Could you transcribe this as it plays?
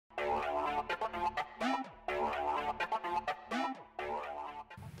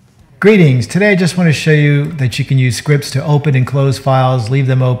Greetings. Today I just want to show you that you can use scripts to open and close files, leave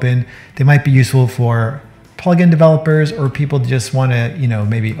them open. They might be useful for plugin developers or people just want to,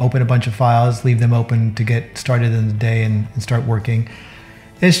 maybe open a bunch of files, leave them open to get started in the day and start working.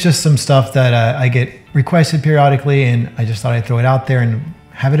 It's just some stuff that I get requested periodically, and I just thought I'd throw it out there and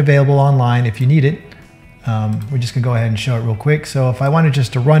have it available online if you need it. We're just gonna go ahead and show it real quick. So if I wanted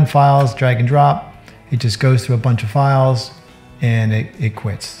just to run files, drag and drop, it just goes through a bunch of files and it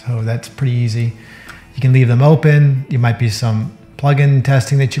quits. So that's pretty easy. You can leave them open. You might be some plugin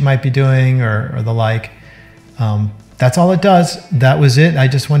testing that you might be doing or the like. That's all it does. That was it. I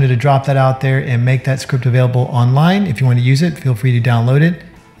just wanted to drop that out there and make that script available online. If you want to use it, feel free to download it.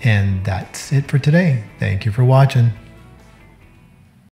 And that's it for today. Thank you for watching.